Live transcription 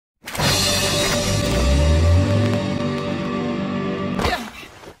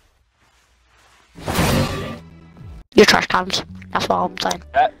Your trash cans. That's what I'm saying.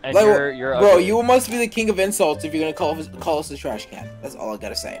 And Like, you're bro, ugly. you must be the king of insults if you're gonna call us a trash can. That's all I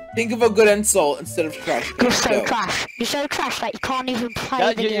gotta say. Think of a good insult instead of trash can. You're so Go. trash. You're so trash that you can't even play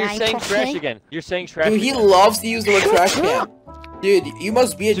Yeah, the you're game saying properly. trash again. You're saying trash Dude, he again. loves to use the word trash can. Dude, you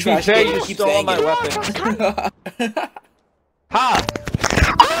must be a To be trash fair, can. you You keep stole saying my it. weapon. Ha!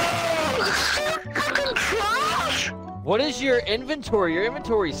 What is your inventory? Your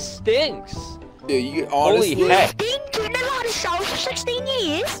inventory stinks. Dude, you honestly. Holy heck. You never had a show for 16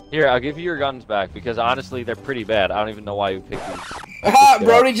 years? Here, I'll give you your guns back because honestly, they're pretty bad. I don't even know why you picked these. Ah,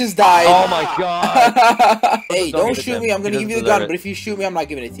 Brody just died. Oh my god. Hey, Don't don't give it shoot to me. him. I'm gonna He give you the doesn't gun, deserve but if you shoot me, I'm not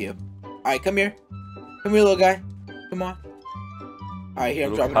giving it to you. Alright, come here. Come here, little guy. Come on. Alright, here,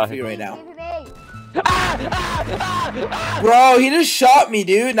 I'm Little dropping it guy. for you right now. Give it me. Bro, he just shot me,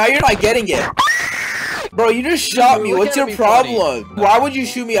 dude. Now you're not getting it. Bro, you just shot me. Look What's at your me funny. problem? Why would you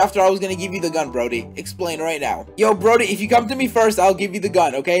shoot me after I was gonna give you the gun, Brody? Explain right now. Yo, Brody, if you come to me first, I'll give you the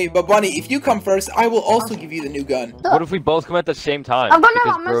gun, okay? But Bunny, if you come first, I will also give you the new gun. What if we both come at the same time? I'm gonna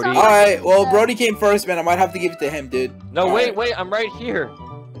Because let myself- Brody... Alright, well, Brody came first, man. I might have to give it to him, dude. No, Alright. wait, I'm right here.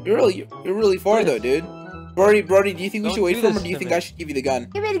 You're really far, though, dude. Brody, do you think we Don't should wait do for him, or this do you to think me. I should give you the gun?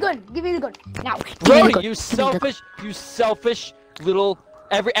 Give me the gun. Give me the gun. Now. Brody, gun. you Give me the selfish little...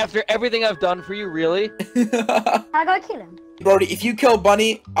 After everything I've done for you, really? I gotta kill him. Brody, if you kill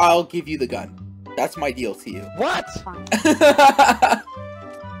Bunny, I'll give you the gun. That's my deal to you. What? Fine.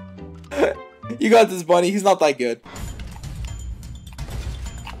 You got this, Bunny. He's not that good.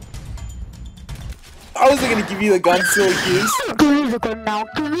 I wasn't gonna give you the gun, silly goose. Give me the gun now.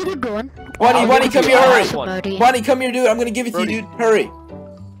 Give me the gun. Bunny, I'll Bunny, give it come to here, you. hurry. Last one. Brody. Bunny, come here, dude. I'm gonna give it to you, dude. Hurry.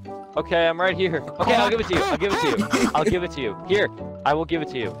 Okay, I'm right here. Okay, I'll give it to you. I'll give it to you. I'll give it to you. Here, I will give it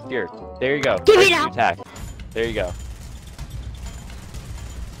to you. Here, there you go. Give There's it the now. attack. There you go.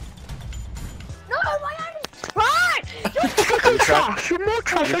 No, my hand is Right! You're trying, You're more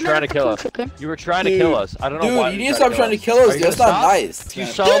trash you're than trying to kill us. chicken. You were trying to kill us. I don't know Dude, why. you you're need to stop trying to kill Are us, you dude. That's gonna not stop? nice. You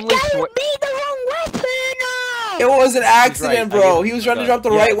man. solemnly You swear. gave me the wrong weapon! It was an accident, right. I bro. gave He you was the trying to gun. drop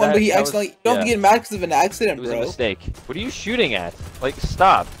the Yeah, right one, but he that was- accidentally. You don't have to yeah. get mad because of an accident, It was a bro. mistake. What are you shooting at? Like,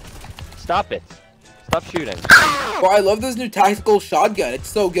 stop. Stop it. Stop shooting. Bro, I love this new tactical shotgun. It's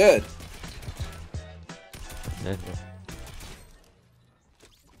so good.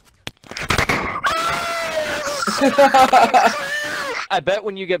 I bet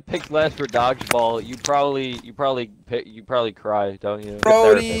when you get picked last for dodgeball, you probably cry, don't you? Get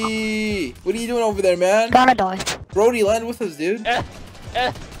therapist. Brody! What are you doing over there, man? Gonna die. Brody, land with us, dude.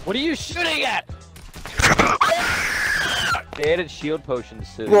 What are you shooting at? They added shield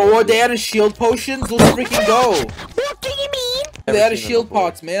potions to. Bro, what? They added shield potions? Let's freaking go. What do you mean? Never They added seen them shield before.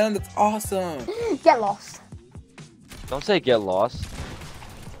 pots, man. That's awesome. get lost. Don't say get lost.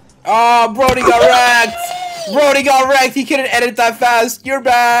 Oh, Brody got wrecked. Brody got wrecked. He couldn't edit that fast. You're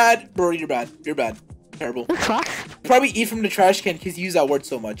bad. Brody, you're bad. You're bad. Terrible. You're trash. Probably eat from the trash can because you use that word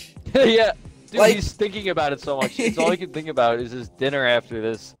so much. Yeah. Dude, Like- he's thinking about it so much. It's all he can think about is his dinner after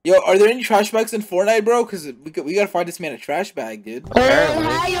this. Yo, are there any trash bags in Fortnite, bro? Because we gotta find this man a trash bag, dude. Apparently.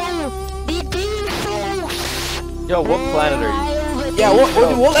 Yo, what planet are you? Yeah,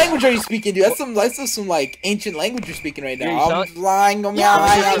 what language are you speaking, dude? That's some like ancient language you're speaking right Yeah, now. you I'm sound- flying.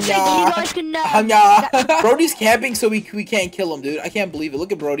 Brody's camping so we can't kill him, dude. I can't believe it.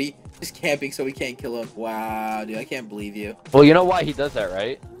 Look at Brody. Just camping so we can't kill him. Wow, dude, I can't believe you. Well, you know why he does that,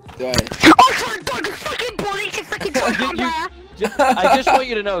 right? Do I? I just want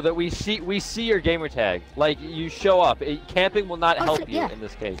you to know that we see your gamer tag. Like, you show up. Camping will not help you yeah. in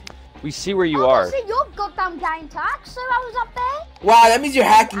this case. We see where you I are. was in your goddamn game tag, so I was up there. Wow, that means you're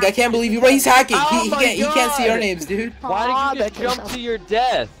hacking. I can't believe you. Bro, he's hacking. Oh he my can't see our God. names, dude. Why did you just that's jump to your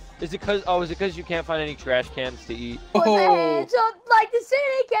death? Is it because you can't find any trash cans to eat? Put the Oh. hands up like the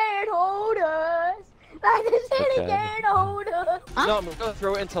city can't hold us. Like the city Okay. can't hold us. Huh? No, I'm gonna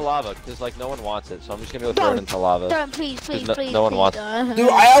throw it into lava because like no one wants it, so I'm just gonna go throw it into lava. Don't, please, please, no- please. no one please wants- don't. Dude,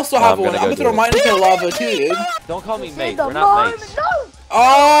 I also have I'm one. gonna I'm go gonna throw do mine into lava too, dude. Don't call me This mate. is the We're not moment. mates. No.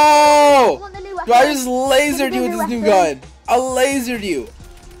 Oh! Want the new Dude, weapon? I just lasered you with this new gun. I lasered you. you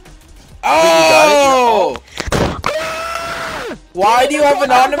got Oh! Why do you have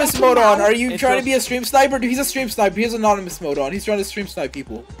anonymous mode on? Are you It's trying to just- be a stream sniper? Dude, he's a stream sniper. He has anonymous mode on. He's trying to stream snipe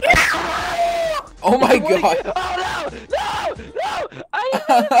people. Oh my god. Oh no!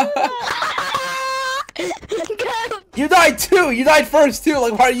 You died too. You died first too.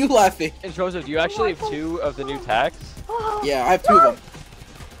 Like, why are you laughing? And Joseph, do you actually have 2 of the new tags? Yeah, I have 2 of them.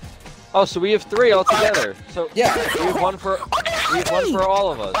 Oh, so we have 3 altogether. So Yeah. we have one for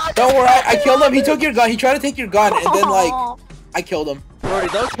all of us. Don't worry. I killed him. He took your gun. He tried to take your gun, and then like, I killed him. Brody,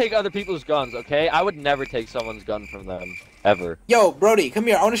 don't take other people's guns, okay? I would never take someone's gun from them. Ever. Yo, Brody, come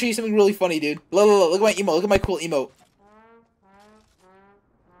here. I want to show you something really funny, dude. Look at my emote. Look at my cool emote.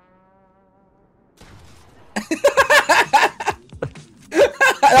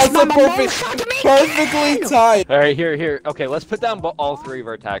 That's a perfectly timed. All right, here. Okay, let's put down all three of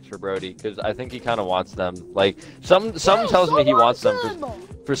our attacks for Brody because I think he kind of wants them. Like some tells me he wants them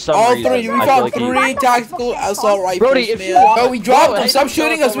for some All reason. three. We I got feel like three tactical assault rifles, Brody, if man. you want, No, we dropped them. hey, Stop don't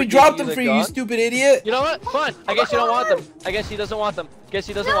shooting us. We give dropped you them the for you, gun. you stupid idiot. You know what? Fine. I guess you don't want them. I guess he doesn't want them. Guess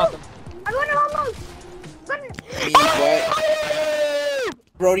he doesn't want them. I want it almost. Me, what?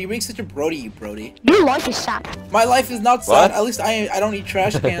 Brody, you're being such a Brody, you Brody. Your life is sad. My life is not sad. What? At least I don't eat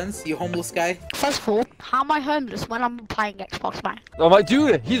trash cans, you homeless guy. First of all, how am I homeless when I'm playing Xbox, man? Oh my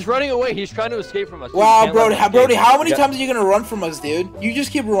dude, he's running away. He's trying to escape from us. Dude, Wow, can't let Brody, him Brody, escape. how many Yeah. times are you gonna run from us, dude? You just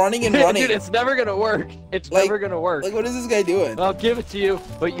keep running and running. Dude, it's never gonna work. It's Like- never gonna work. Like, what is this guy doing? I'll give it to you,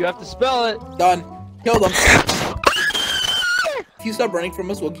 but you have to spell it. Done. Killed him. If you stop running from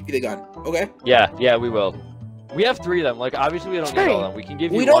us, we'll give you the gun. Okay? Yeah, we will. We have three of them. Like, obviously, we don't need all of them. We can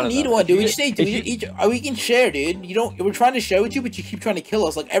give you We one don't of need them. one, If dude. you We get- just if you- we can share, dude. You don't. We're trying to share with you, but you keep trying to kill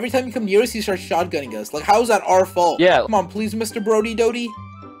us. Like every time you come near us, you start shotgunning us. Like, how is that our fault? Yeah. Come on, please, Mr. Brody Doty.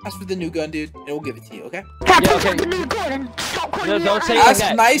 Ask for the new gun, dude, and we'll give it to you. Okay? Yeah, okay. No, don't say Ask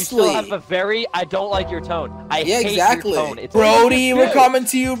that. nicely. You still have a very. I don't like your tone. I Yeah, hate exactly. your tone. It's Brody, we're Dude. coming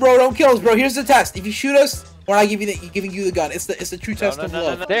to you, bro. Don't kill us, bro. Here's the test. If you shoot us, we're not giving you the gun. It's the true test of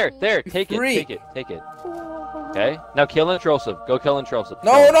love. There. Take free. it. Take it. Okay. Now kill Introllsive. Go kill Introllsive.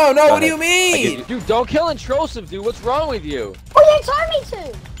 No. Go What do you ahead. mean? Dude, don't kill Introllsive, dude. What's wrong with you? Oh, you told me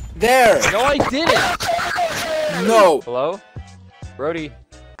to. There. No, I didn't. No. Hello, Brody.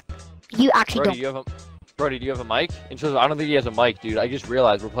 You actually Brody, Brody, do you have a mic? Introllsive, I don't think he has a mic, dude. I just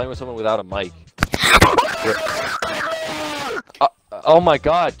realized we're playing with someone without a mic. Oh my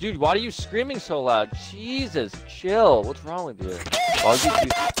god, dude, why are you screaming so loud? Jesus, chill. What's wrong with you?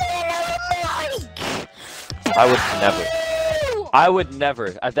 I would never.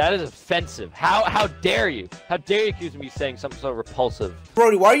 That is offensive. How dare you? How dare you accuse me of saying something so repulsive?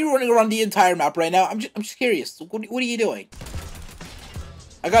 Brody, why are you running around the entire map right now? I'm just curious. What are you doing?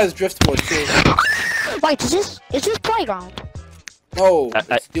 I got his driftboard too. Wait, is this playground? No,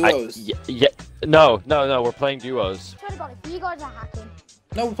 it's duos. Yeah. No. We're playing duos. Swear to God, if you guys are hacking.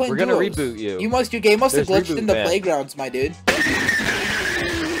 No, we're playing We're gonna duos. reboot you. Your game must have There's glitched reboot in the ban. playgrounds, my dude. These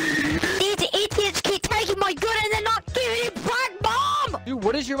idiots keep taking my gun and they're not giving it back, Mom! Dude,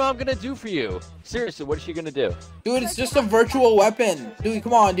 what is your mom gonna do for you? Seriously, what is she gonna do? Dude, it's just a virtual weapon. Dude,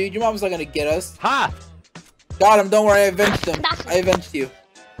 come on, dude. Your mom's not gonna get us. Ha! Got him. Don't worry. I avenged him. I avenged you.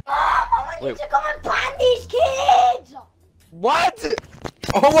 I want Wait. you to come and ban these kids. What?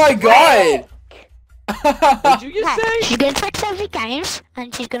 Oh my god. What did you just Hey, say? she's gonna fix every games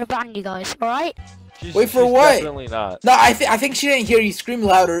and she's gonna ban you guys, alright? Wait, for she's what? Definitely not. No, I think she didn't hear you. Scream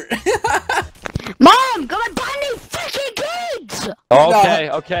louder. Mom, go and ban these freaking kids! Okay.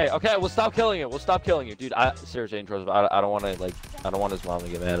 We'll stop killing you, dude. Seriously, Introllsive, I don't want to I don't want his mom to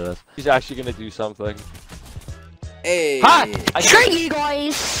get mad at us. He's actually gonna do something. Hey. Ha! Screw you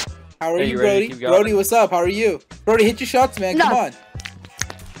guys! How are Hey, you, you ready to Brody? keep going? Brody, what's up? How are you? Brody, hit your shots, man. No. Come on.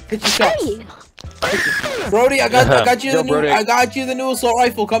 Hit your Screw shots. you! Brody, I got you Yo, the new Brody. I got you the new assault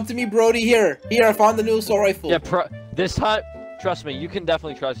rifle. Come to me, Brody. Here, I found the new assault rifle. Yeah, this time, trust me, you can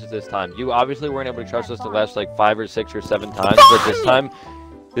definitely trust us this time. You obviously weren't able to trust us the last like 5 or 6 or 7 times, but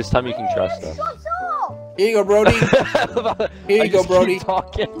this time you can trust us. Shut up. Here you go, Brody. Here you go, Brody.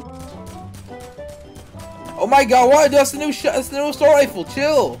 Talking. Oh my god, what? That's the new assault rifle.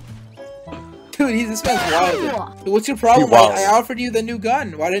 Chill. Dude, this man's wild. Dude, what's your problem? Wow. I offered you the new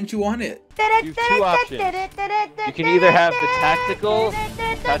gun. Why didn't you want it? You have 2 options. You can either have the tactical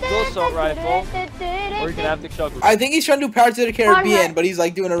assault rifle, or you can have the shotgun. I think he's trying to do Pirates of the Caribbean, but he's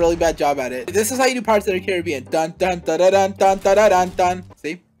like doing a really bad job at it. This is how you do Pirates of the Caribbean. Dun dun dun dun dun dun dun dun dun dun.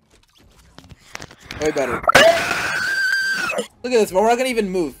 See? Way better. Look at this, man. We're not gonna even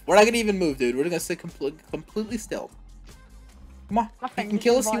move. We're not gonna even move, dude. We're gonna sit completely still. Come on. You can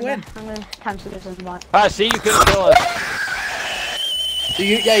kill us, you win. I'm gonna cancel this invite. See, you couldn't kill us.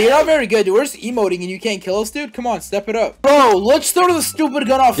 Dude, you're not very good, dude. We're just emoting and you can't kill us, dude. Come on, step it up. Bro, let's throw the stupid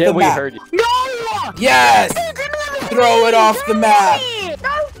gun off Yeah, the we map. heard you. No! Yes! Throw it off the map.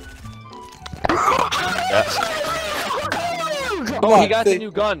 Oh, on, he got the see.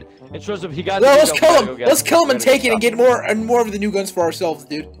 new gun. It shows up. He got. No, the new let's gun. kill We him. gotta go get Let's kill him We and gotta take it go and get more and more of the new guns for ourselves,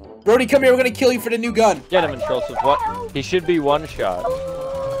 dude. Brody, come here. We're gonna kill you for the new gun. Get him, Introllsive. What? He should be one shot.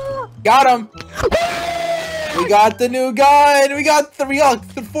 Got him. We got the new gun. We got 4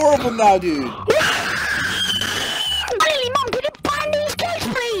 of them now, dude. Really, Mom, did you ban these kids?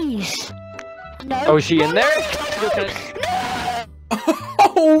 No. Oh, is she in there?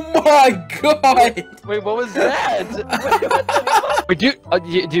 Oh my god! Wait, what was that? Wait,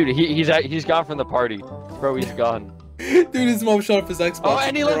 dude, he's gone from the party. Bro, he's gone. Dude, his mom shut off his Xbox. Oh,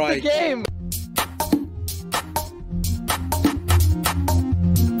 and he left the right. game!